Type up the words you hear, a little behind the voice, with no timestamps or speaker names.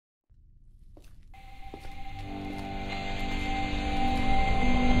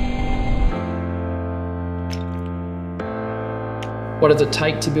What does it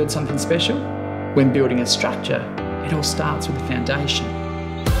take to build something special? When building a structure, it all starts with the foundation.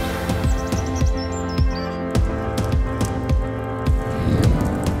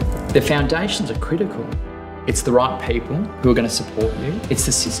 The foundations are critical. It's the right people who are going to support you. It's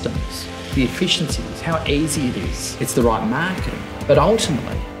the systems, the efficiencies, how easy it is. It's the right marketing. But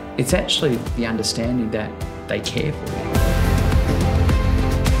ultimately, it's actually the understanding that they care for you.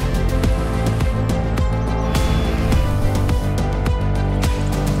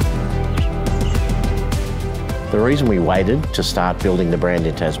 The reason we waited to start building the brand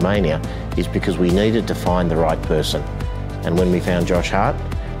in Tasmania is because we needed to find the right person. And when we found Josh Hart,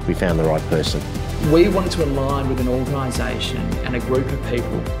 we found the right person. We wanted to align with an organisation and a group of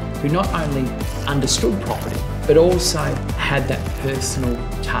people who not only understood property, but also had that personal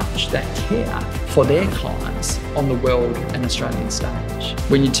touch, that care for their clients on the world and Australian stage.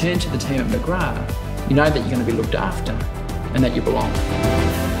 When you turn to the team at Mcgrath, you know that you're going to be looked after and that you belong.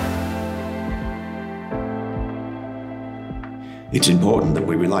 It's important that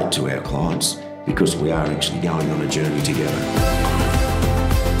we relate to our clients because we are actually going on a journey together.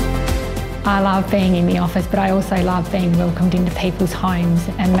 I love being in the office, but I also love being welcomed into people's homes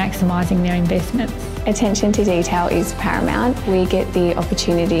and maximising their investments. Attention to detail is paramount. We get the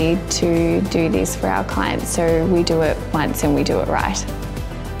opportunity to do this for our clients, so we do it once and we do it right.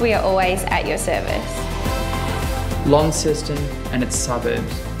 We are always at your service. Launceston and its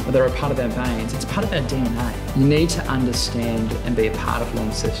suburbs, well, they're a part of our veins, it's part of our DNA. You need to understand and be a part of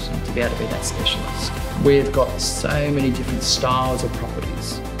Launceston to be able to be that specialist. We've got so many different styles of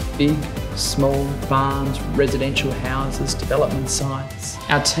properties. Big, small, farms, residential houses, development sites.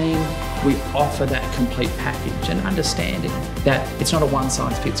 Our team, we offer that complete package and understanding that it's not a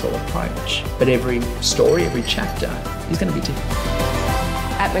one-size-fits-all approach, but every story, every chapter is going to be different.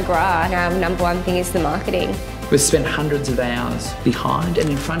 At Mcgrath, our number one thing is the marketing. We've spent hundreds of hours behind and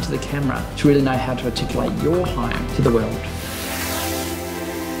in front of the camera to really know how to articulate your home to the world.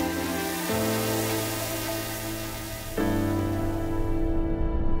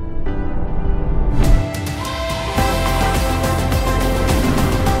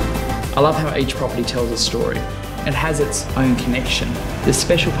 I love how each property tells a story. It has its own connection. The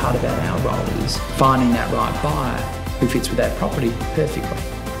special part about our role is finding that right buyer who fits with that property perfectly.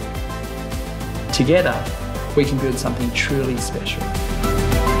 Together, we can build something truly special.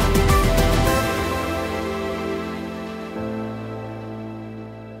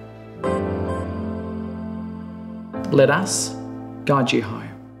 Let us guide you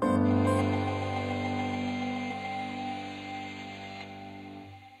home.